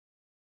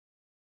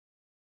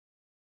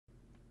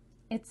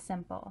It's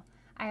simple.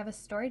 I have a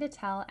story to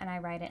tell and I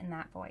write it in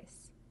that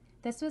voice.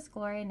 This was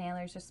Gloria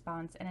Naylor's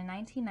response in a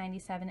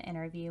 1997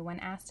 interview when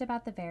asked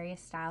about the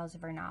various styles of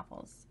her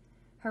novels.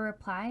 Her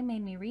reply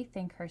made me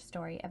rethink her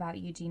story about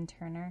Eugene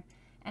Turner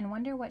and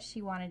wonder what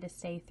she wanted to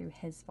say through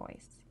his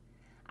voice.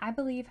 I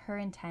believe her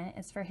intent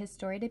is for his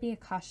story to be a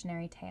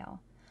cautionary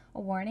tale,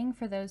 a warning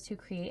for those who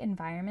create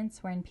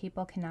environments wherein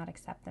people cannot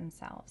accept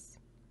themselves.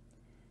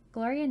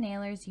 Gloria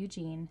Naylor's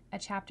Eugene, a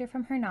chapter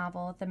from her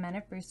novel The Men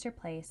of Brewster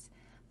Place,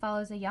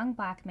 follows a young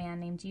black man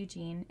named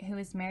Eugene who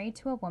is married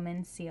to a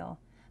woman, Seal,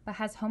 but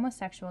has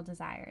homosexual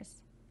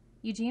desires.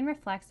 Eugene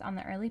reflects on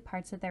the early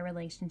parts of their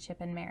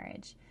relationship and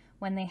marriage,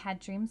 when they had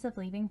dreams of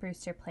leaving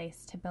Brewster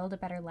Place to build a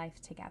better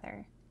life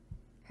together.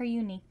 Her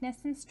uniqueness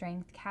and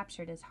strength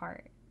captured his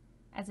heart.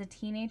 As a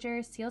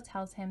teenager, Seal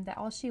tells him that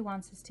all she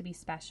wants is to be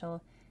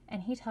special,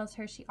 and he tells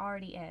her she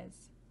already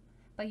is.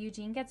 But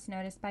Eugene gets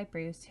noticed by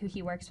Bruce, who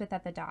he works with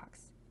at the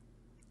docks.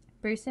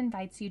 Bruce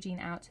invites Eugene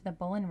out to the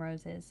Bull and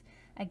Roses,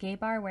 a gay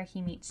bar where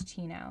he meets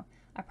Chino,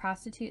 a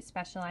prostitute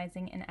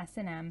specializing in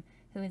S&M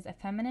who is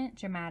effeminate,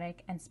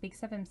 dramatic, and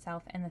speaks of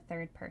himself in the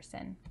third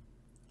person.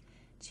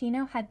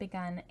 Chino had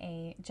begun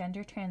a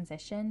gender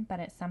transition, but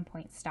at some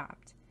point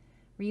stopped.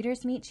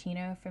 Readers meet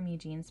Chino from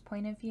Eugene's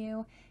point of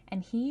view,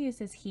 and he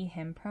uses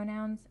he/him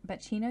pronouns,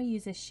 but Chino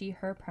uses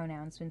she/her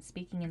pronouns when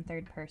speaking in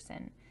third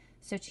person,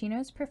 so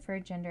Chino's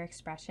preferred gender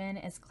expression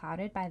is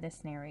clouded by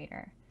this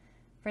narrator.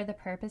 For the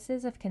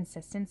purposes of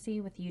consistency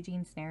with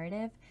Eugene's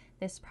narrative,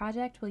 this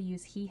project will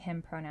use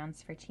he/him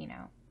pronouns for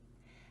Chino.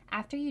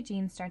 After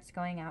Eugene starts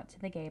going out to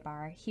the gay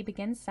bar, he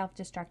begins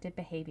self-destructive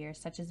behaviors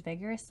such as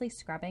vigorously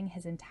scrubbing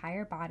his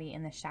entire body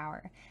in the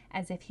shower,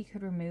 as if he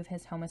could remove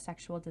his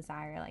homosexual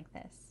desire like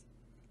this.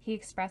 He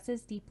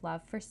expresses deep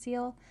love for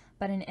Seal,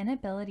 but an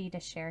inability to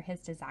share his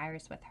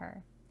desires with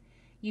her.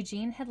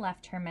 Eugene had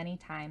left her many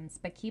times,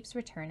 but keeps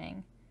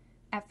returning.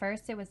 At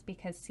first it was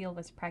because Seal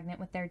was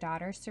pregnant with their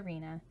daughter,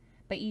 Serena,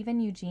 but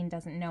even Eugene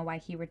doesn't know why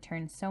he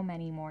returned so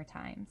many more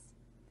times.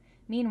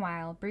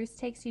 Meanwhile, Bruce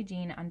takes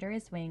Eugene under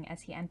his wing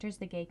as he enters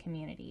the gay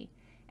community,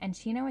 and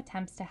Chino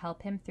attempts to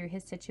help him through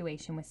his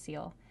situation with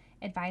Seal,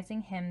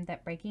 advising him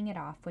that breaking it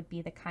off would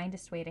be the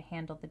kindest way to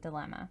handle the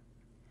dilemma.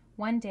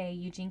 One day,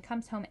 Eugene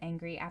comes home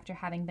angry after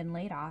having been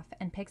laid off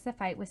and picks a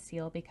fight with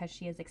Seal because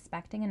she is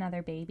expecting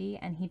another baby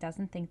and he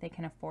doesn't think they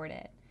can afford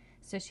it,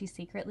 so she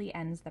secretly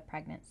ends the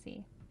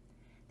pregnancy.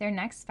 Their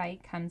next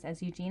fight comes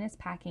as Eugene is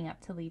packing up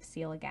to leave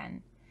Seal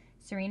again.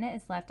 Serena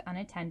is left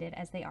unattended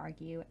as they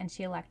argue, and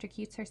she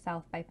electrocutes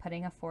herself by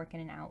putting a fork in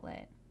an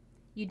outlet.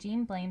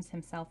 Eugene blames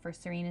himself for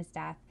Serena's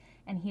death,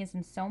 and he is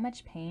in so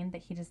much pain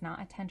that he does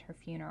not attend her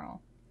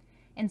funeral.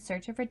 In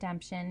search of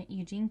redemption,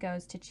 Eugene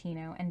goes to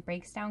Chino and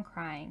breaks down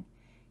crying.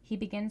 He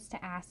begins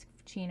to ask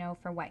Chino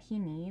for what he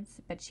needs,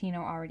 but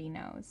Chino already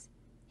knows.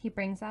 He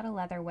brings out a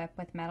leather whip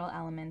with metal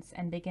elements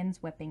and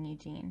begins whipping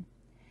Eugene.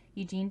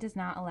 Eugene does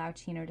not allow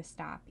Chino to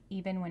stop,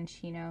 even when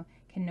Chino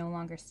can no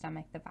longer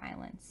stomach the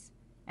violence.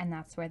 And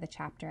that's where the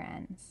chapter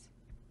ends.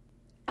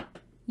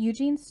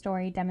 Eugene's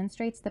story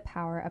demonstrates the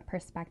power of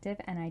perspective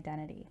and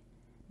identity.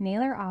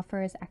 Naylor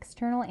offers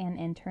external and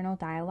internal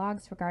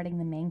dialogues regarding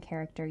the main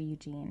character,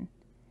 Eugene.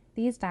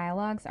 These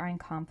dialogues are in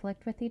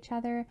conflict with each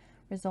other,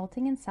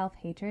 resulting in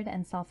self-hatred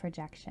and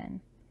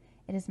self-rejection.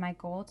 It is my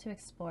goal to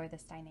explore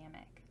this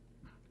dynamic.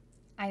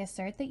 I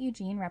assert that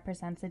Eugene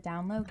represents a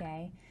down-low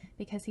gay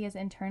because he has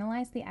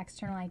internalized the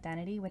external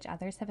identity which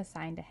others have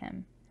assigned to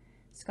him.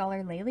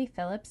 Scholar Laylee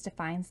Phillips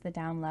defines the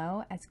down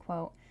low as,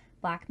 quote,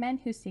 black men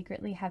who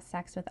secretly have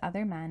sex with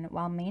other men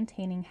while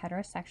maintaining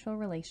heterosexual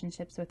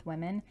relationships with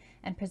women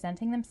and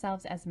presenting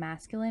themselves as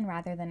masculine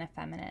rather than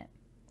effeminate.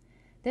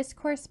 This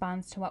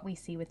corresponds to what we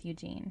see with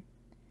Eugene.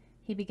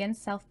 He begins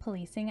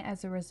self-policing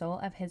as a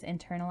result of his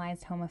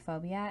internalized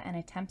homophobia and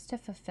attempts to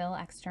fulfill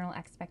external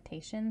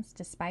expectations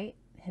despite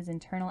his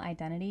internal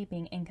identity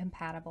being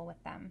incompatible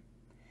with them.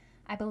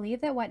 I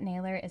believe that what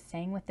Naylor is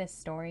saying with this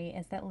story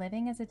is that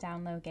living as a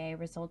down-low gay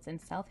results in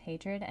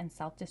self-hatred and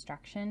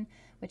self-destruction,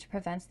 which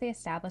prevents the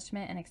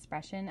establishment and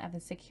expression of a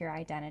secure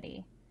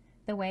identity.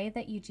 The way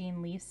that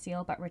Eugene leaves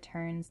Seal but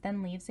returns,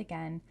 then leaves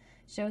again,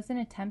 shows an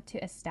attempt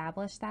to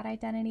establish that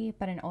identity,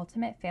 but an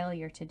ultimate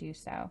failure to do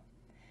so.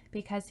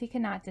 Because he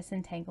cannot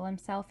disentangle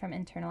himself from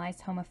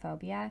internalized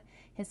homophobia,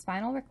 his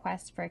final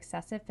request for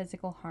excessive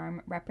physical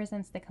harm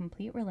represents the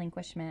complete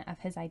relinquishment of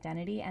his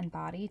identity and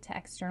body to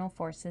external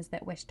forces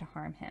that wish to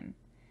harm him.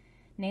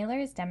 Naylor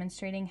is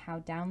demonstrating how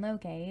down-low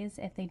gays,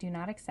 if they do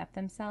not accept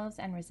themselves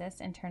and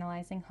resist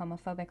internalizing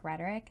homophobic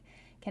rhetoric,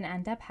 can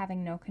end up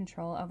having no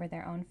control over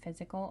their own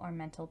physical or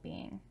mental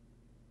being.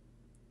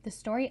 The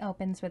story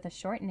opens with a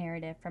short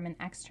narrative from an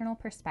external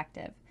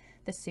perspective,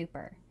 the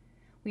super.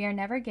 We are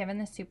never given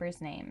the super's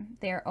name.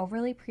 They are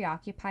overly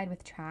preoccupied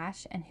with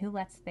trash and who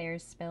lets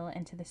theirs spill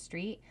into the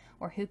street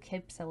or who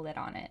keeps a lid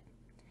on it.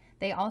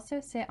 They also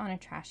sit on a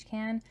trash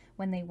can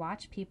when they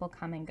watch people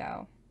come and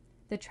go.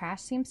 The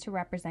trash seems to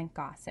represent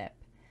gossip,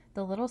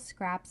 the little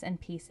scraps and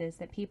pieces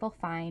that people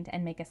find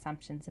and make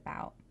assumptions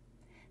about.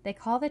 They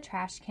call the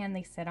trash can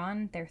they sit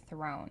on their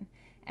throne,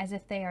 as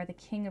if they are the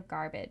king of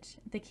garbage,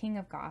 the king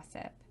of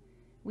gossip.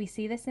 We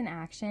see this in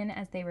action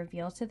as they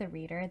reveal to the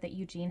reader that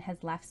Eugene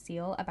has left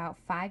Seal about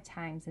 5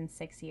 times in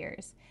 6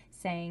 years,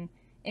 saying,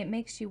 "It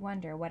makes you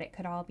wonder what it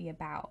could all be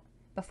about,"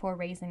 before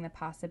raising the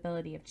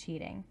possibility of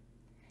cheating.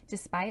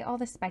 Despite all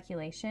the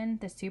speculation,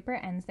 the super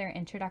ends their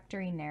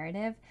introductory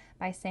narrative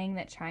by saying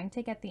that trying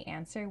to get the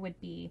answer would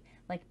be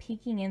like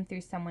peeking in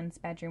through someone's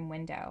bedroom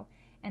window,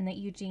 and that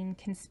Eugene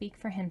can speak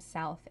for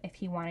himself if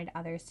he wanted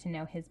others to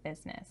know his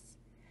business.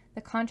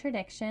 The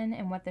contradiction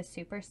in what the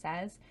super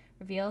says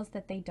reveals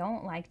that they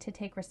don't like to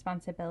take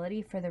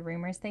responsibility for the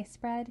rumors they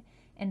spread,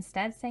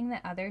 instead saying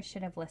that others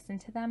should have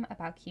listened to them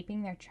about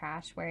keeping their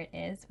trash where it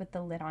is with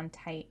the lid on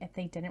tight if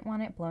they didn't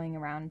want it blowing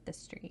around the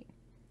street.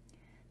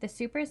 The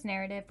super's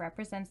narrative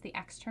represents the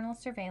external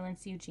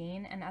surveillance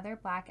Eugene and other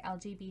Black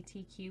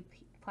LGBTQ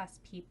plus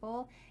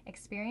people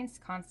experience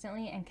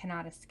constantly and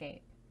cannot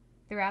escape.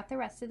 Throughout the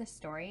rest of the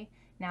story,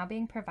 now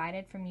being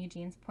provided from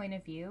Eugene's point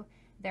of view,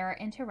 there are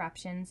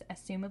interruptions,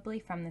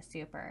 assumably from the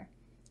super.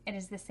 It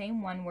is the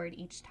same one word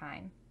each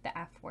time, the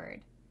F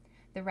word.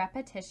 The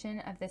repetition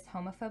of this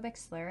homophobic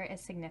slur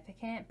is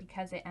significant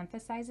because it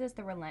emphasizes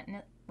the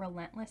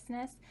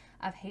relentlessness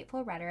of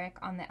hateful rhetoric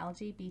on the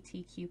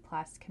LGBTQ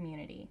plus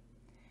community.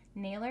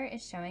 Naylor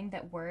is showing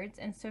that words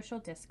in social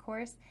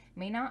discourse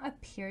may not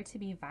appear to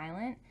be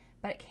violent,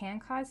 but it can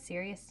cause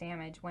serious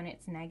damage when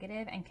it's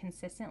negative and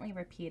consistently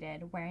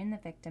repeated, wearing the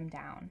victim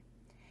down.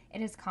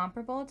 It is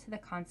comparable to the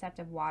concept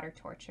of water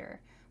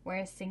torture, where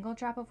a single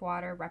drop of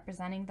water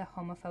representing the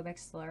homophobic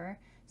slur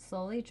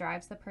slowly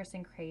drives the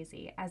person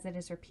crazy as it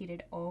is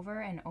repeated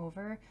over and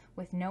over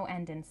with no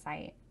end in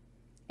sight.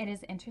 It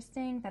is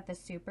interesting that the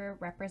super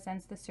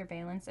represents the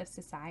surveillance of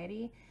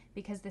society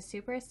because the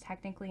super is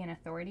technically an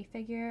authority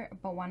figure,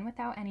 but one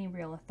without any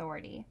real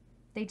authority.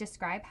 They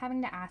describe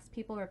having to ask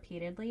people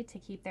repeatedly to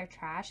keep their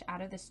trash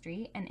out of the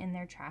street and in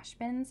their trash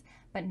bins,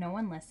 but no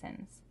one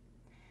listens.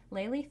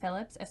 Laylee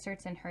Phillips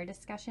asserts in her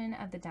discussion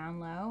of the down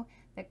low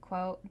that,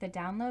 quote, "The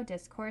down low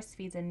discourse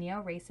feeds a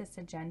neo-racist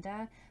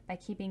agenda by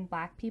keeping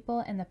Black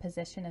people in the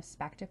position of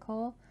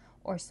spectacle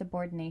or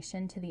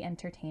subordination to the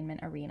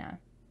entertainment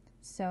arena."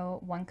 So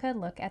one could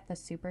look at the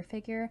super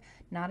figure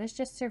not as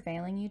just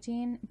surveilling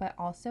Eugene, but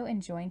also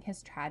enjoying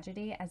his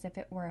tragedy as if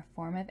it were a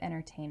form of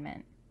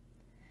entertainment.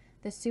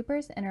 The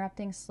super's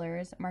interrupting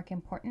slurs mark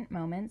important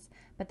moments,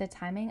 but the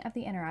timing of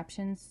the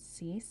interruptions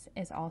cease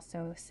is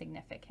also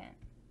significant.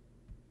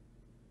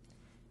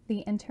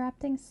 The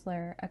interrupting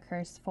slur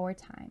occurs 4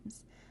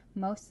 times,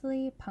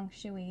 mostly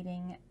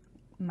punctuating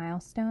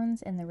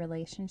milestones in the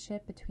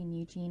relationship between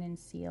Eugene and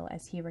Seal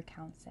as he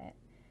recounts it.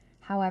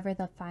 However,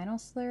 the final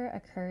slur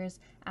occurs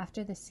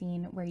after the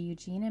scene where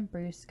Eugene and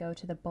Bruce go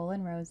to the Bull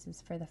and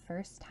Roses for the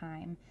first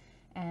time,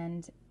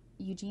 and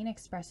Eugene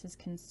expresses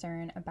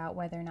concern about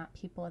whether or not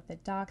people at the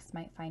docks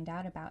might find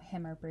out about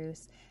him or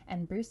Bruce,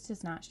 and Bruce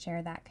does not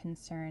share that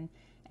concern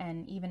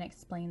and even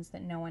explains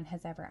that no one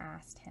has ever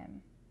asked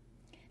him.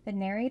 The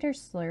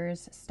narrator's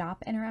slurs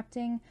stop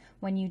interrupting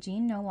when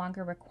Eugene no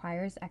longer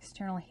requires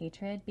external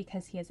hatred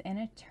because he has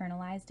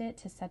internalized it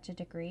to such a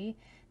degree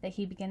that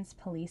he begins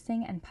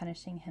policing and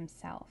punishing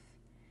himself.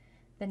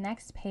 The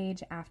next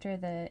page after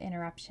the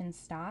interruption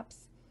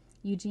stops,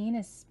 Eugene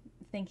is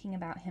thinking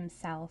about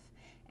himself,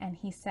 and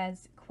he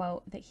says,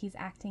 quote, that he's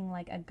acting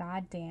like a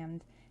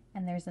goddamned,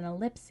 and there's an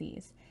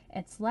ellipses.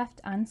 It's left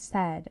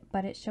unsaid,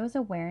 but it shows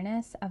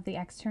awareness of the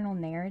external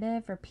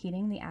narrative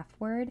repeating the F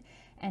word,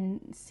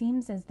 and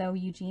seems as though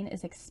Eugene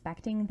is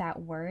expecting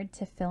that word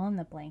to fill in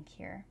the blank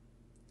here.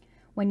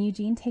 When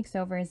Eugene takes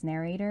over as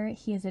narrator,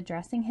 he is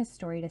addressing his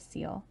story to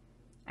Seal.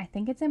 I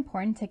think it's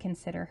important to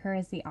consider her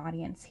as the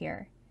audience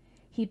here.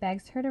 He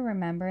begs her to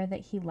remember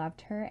that he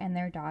loved her and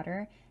their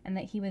daughter, and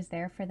that he was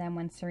there for them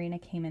when Serena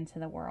came into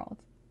the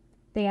world.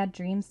 They had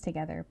dreams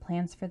together,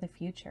 plans for the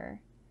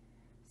future.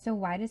 So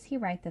why does he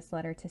write this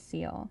letter to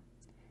Seal?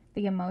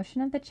 The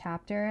emotion of the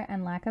chapter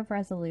and lack of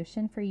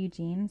resolution for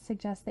Eugene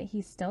suggests that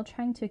he's still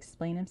trying to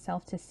explain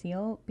himself to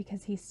Seal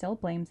because he still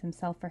blames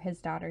himself for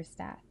his daughter's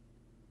death.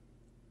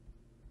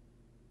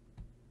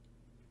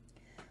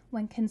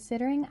 When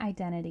considering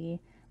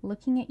identity,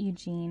 looking at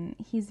Eugene,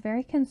 he's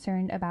very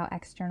concerned about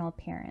external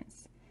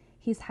appearance.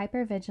 He's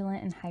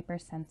hypervigilant and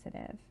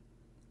hypersensitive.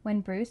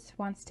 When Bruce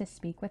wants to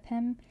speak with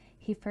him,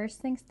 he first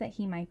thinks that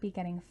he might be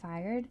getting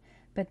fired,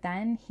 but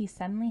then he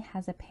suddenly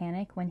has a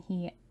panic when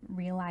he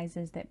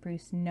realizes that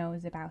Bruce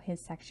knows about his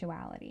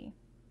sexuality.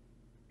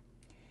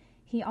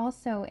 He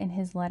also, in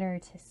his letter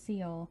to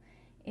Seal,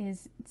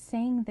 is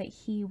saying that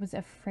he was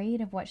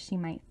afraid of what she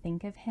might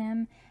think of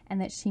him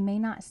and that she may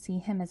not see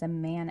him as a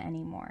man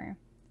anymore.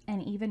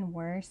 And even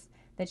worse,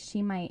 that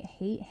she might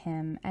hate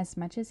him as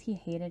much as he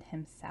hated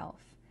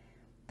himself.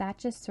 That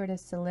just sort of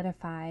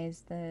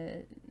solidifies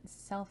the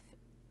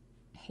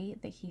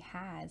self-hate that he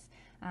has,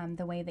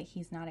 the way that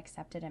he's not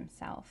accepted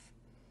himself.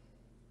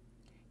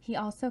 He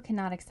also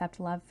cannot accept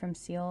love from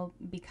Seal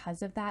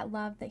because of that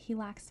love that he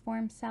lacks for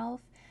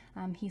himself.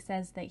 He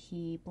says that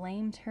he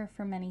blamed her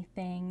for many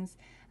things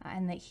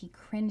and that he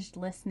cringed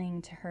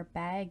listening to her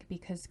beg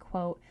because,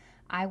 quote,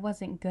 I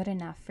wasn't good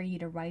enough for you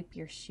to wipe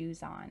your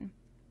shoes on.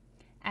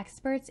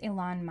 Experts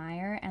Elon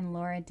Meyer and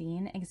Laura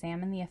Dean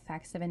examine the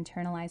effects of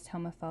internalized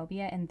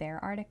homophobia in their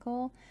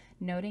article,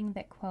 noting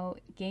that, quote,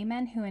 gay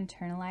men who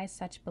internalize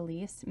such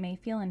beliefs may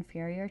feel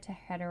inferior to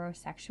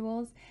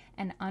heterosexuals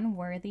and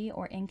unworthy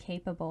or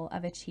incapable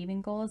of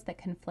achieving goals that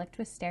conflict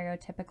with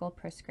stereotypical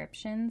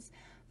prescriptions.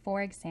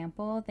 For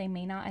example, they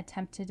may not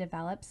attempt to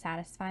develop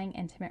satisfying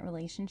intimate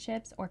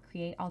relationships or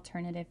create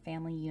alternative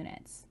family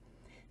units.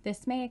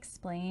 This may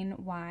explain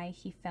why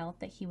he felt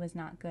that he was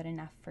not good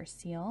enough for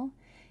Seal.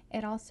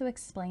 It also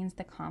explains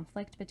the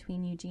conflict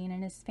between Eugene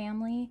and his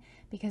family,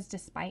 because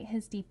despite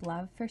his deep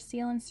love for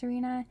Seal and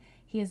Serena,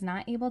 he is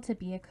not able to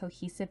be a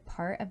cohesive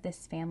part of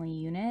this family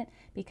unit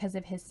because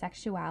of his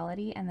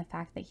sexuality and the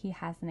fact that he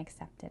hasn't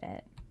accepted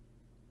it.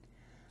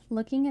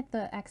 Looking at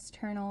the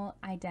external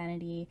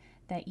identity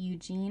that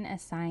Eugene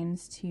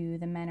assigns to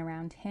the men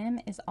around him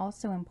is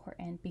also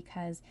important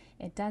because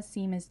it does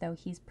seem as though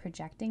he's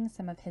projecting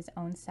some of his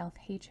own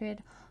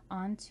self-hatred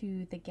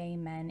onto the gay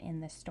men in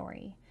the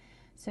story.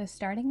 So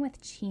starting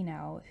with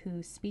Chino,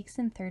 who speaks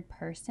in third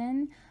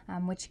person,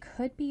 which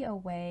could be a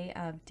way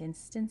of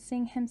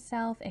distancing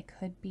himself. It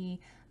could be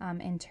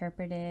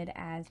interpreted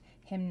as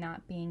him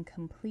not being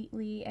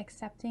completely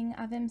accepting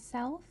of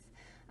himself.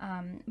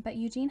 But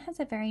Eugene has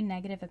a very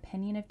negative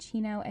opinion of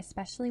Chino,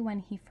 especially when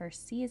he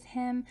first sees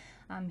him.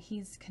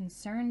 He's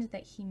concerned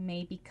that he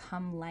may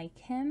become like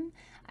him,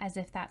 as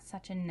if that's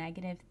such a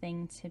negative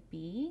thing to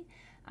be.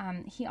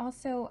 He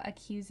also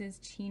accuses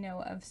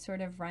Chino of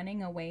sort of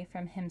running away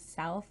from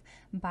himself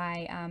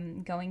by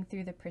going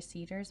through the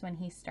procedures when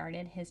he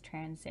started his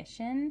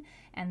transition,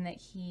 and that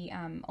he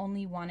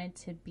only wanted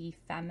to be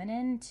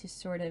feminine to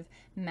sort of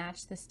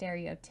match the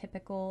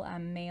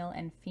stereotypical male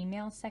and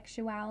female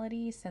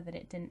sexuality so that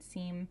it didn't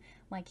seem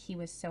like he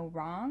was so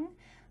wrong.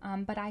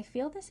 But I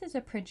feel this is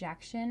a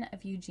projection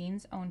of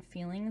Eugene's own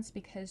feelings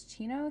because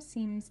Chino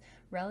seems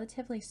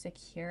relatively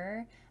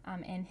secure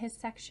in his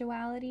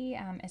sexuality,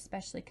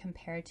 especially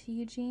compared to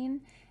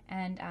Eugene.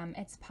 And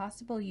it's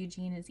possible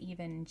Eugene is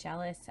even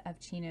jealous of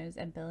Chino's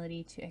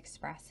ability to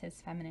express his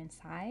feminine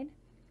side.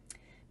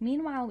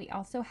 Meanwhile, we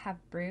also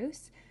have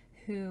Bruce,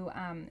 who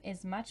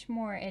is much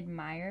more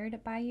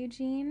admired by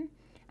Eugene.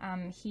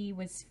 He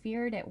was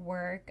feared at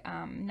work,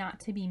 not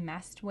to be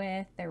messed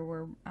with. There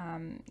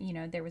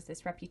was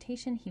this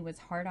reputation. He was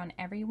hard on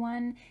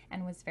everyone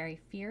and was very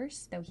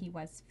fierce, though he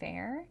was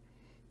fair.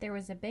 There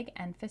was a big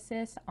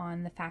emphasis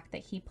on the fact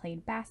that he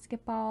played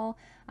basketball,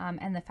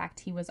 and the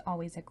fact he was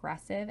always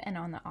aggressive and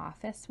on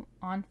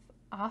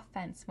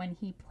offense when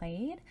he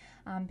played,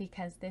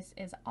 because this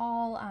is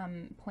all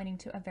pointing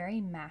to a very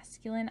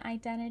masculine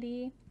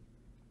identity.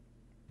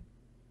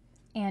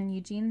 And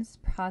Eugene's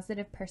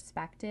positive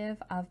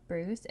perspective of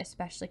Bruce,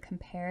 especially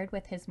compared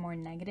with his more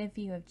negative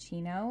view of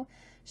Chino,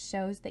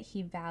 shows that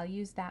he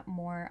values that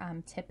more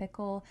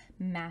typical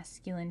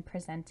masculine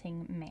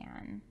presenting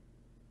man.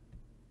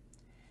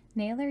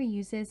 Naylor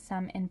uses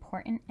some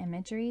important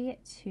imagery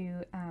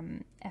to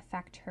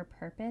affect her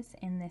purpose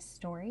in this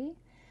story.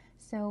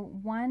 So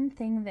one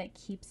thing that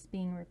keeps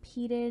being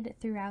repeated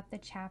throughout the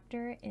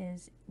chapter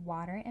is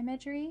water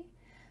imagery.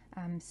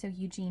 So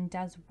Eugene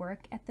does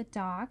work at the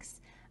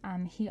docks.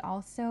 He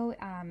also,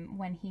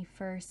 when he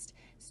first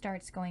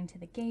starts going to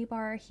the gay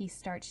bar, he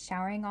starts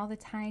showering all the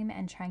time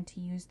and trying to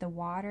use the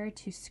water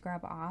to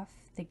scrub off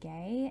the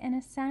gay, in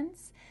a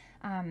sense.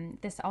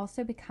 This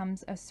also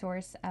becomes a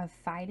source of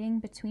fighting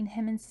between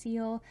him and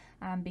Seal,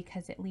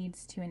 because it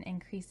leads to an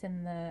increase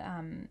in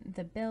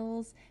the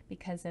bills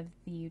because of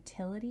the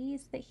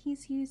utilities that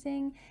he's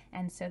using,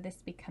 and so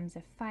this becomes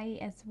a fight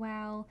as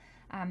well.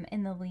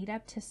 In the lead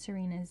up to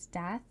Serena's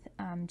death,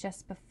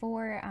 just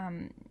before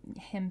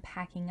him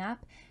packing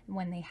up,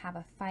 when they have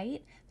a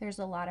fight, there's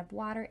a lot of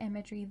water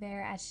imagery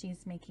there. As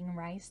she's making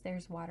rice,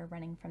 there's water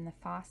running from the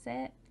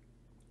faucet.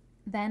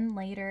 Then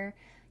later,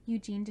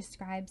 Eugene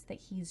describes that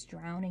he's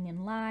drowning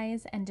in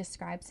lies and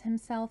describes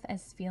himself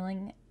as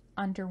feeling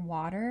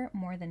underwater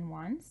more than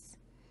once.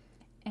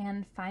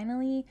 And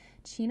finally,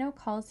 Chino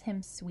calls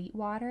him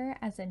Sweetwater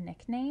as a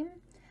nickname.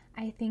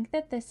 I think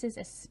that this is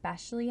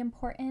especially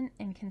important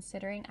in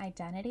considering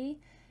identity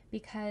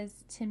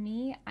because, to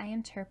me, I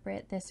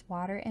interpret this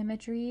water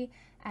imagery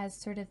as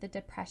sort of the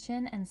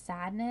depression and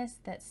sadness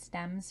that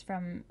stems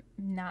from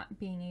not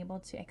being able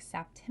to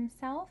accept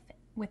himself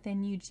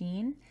within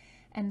Eugene.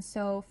 And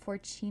so for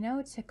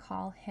Chino to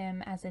call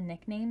him as a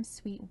nickname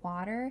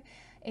Sweetwater,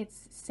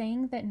 it's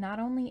saying that not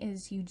only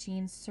is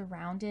Eugene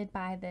surrounded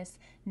by this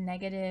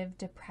negative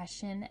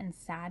depression and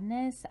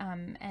sadness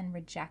and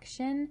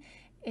rejection,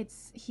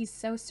 he's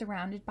so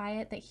surrounded by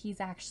it that he's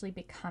actually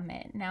become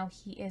it. Now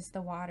he is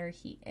the water.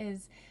 He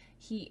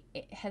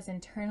has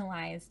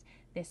internalized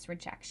this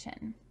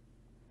rejection.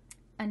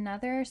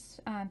 Another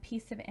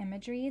piece of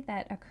imagery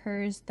that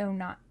occurs, though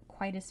not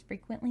quite as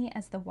frequently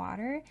as the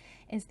water,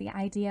 is the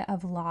idea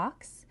of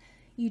locks.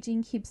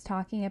 Eugene keeps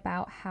talking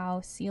about how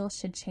Seal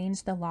should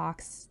change the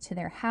locks to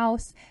their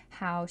house,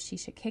 how she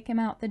should kick him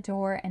out the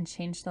door and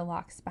change the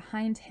locks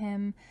behind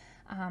him.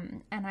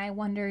 And I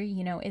wonder,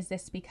 is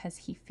this because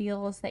he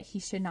feels that he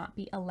should not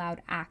be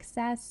allowed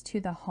access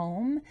to the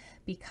home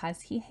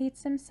because he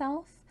hates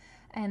himself?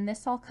 And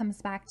this all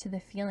comes back to the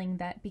feeling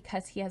that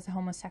because he has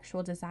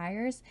homosexual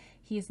desires,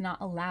 he is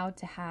not allowed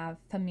to have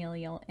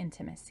familial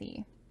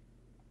intimacy.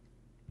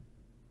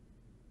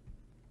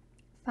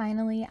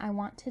 Finally, I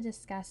want to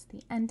discuss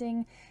the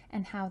ending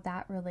and how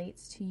that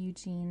relates to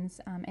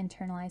Eugene's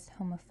internalized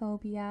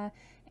homophobia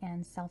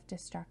and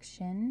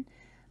self-destruction.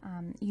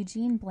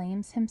 Eugene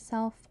blames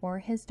himself for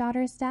his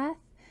daughter's death,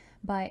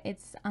 but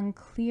it's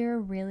unclear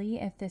really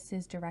if this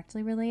is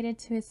directly related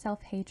to his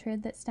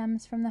self-hatred that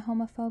stems from the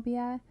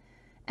homophobia.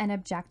 An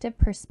objective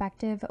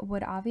perspective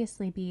would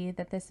obviously be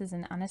that this is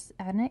an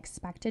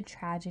unexpected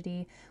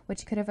tragedy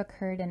which could have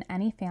occurred in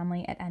any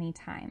family at any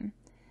time.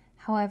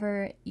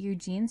 However,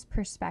 Eugene's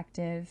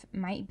perspective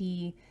might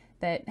be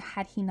that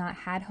had he not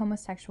had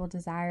homosexual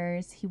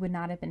desires, he would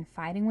not have been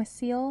fighting with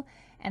Seal,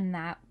 and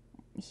that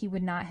he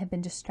would not have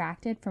been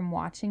distracted from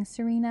watching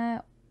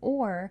Serena,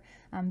 or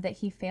that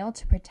he failed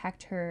to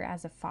protect her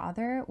as a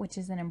father, which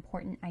is an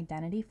important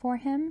identity for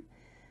him.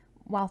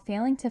 While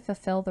failing to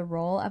fulfill the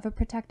role of a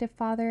protective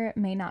father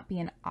may not be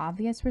an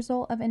obvious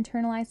result of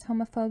internalized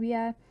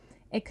homophobia,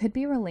 it could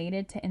be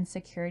related to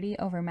insecurity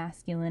over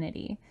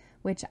masculinity,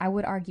 which I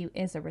would argue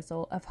is a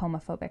result of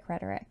homophobic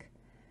rhetoric.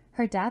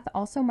 Her death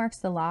also marks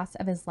the loss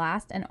of his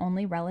last and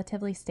only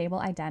relatively stable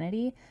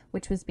identity,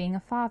 which was being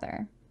a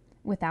father.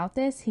 Without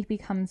this, he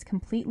becomes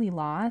completely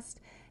lost,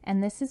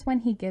 and this is when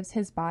he gives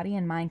his body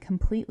and mind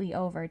completely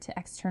over to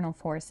external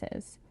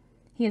forces.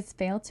 He has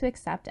failed to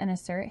accept and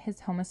assert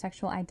his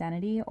homosexual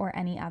identity or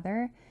any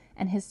other,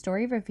 and his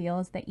story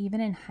reveals that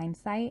even in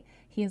hindsight,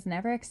 he has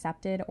never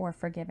accepted or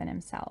forgiven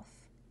himself.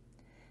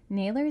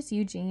 Naylor's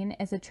Eugene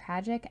is a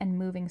tragic and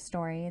moving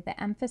story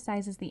that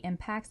emphasizes the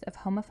impacts of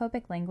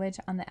homophobic language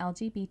on the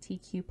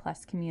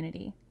LGBTQ+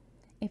 community.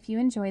 If you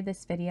enjoyed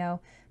this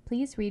video,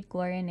 please read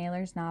Gloria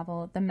Naylor's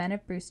novel, The Men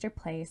of Brewster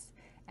Place,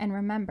 and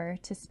remember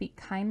to speak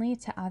kindly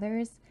to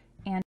others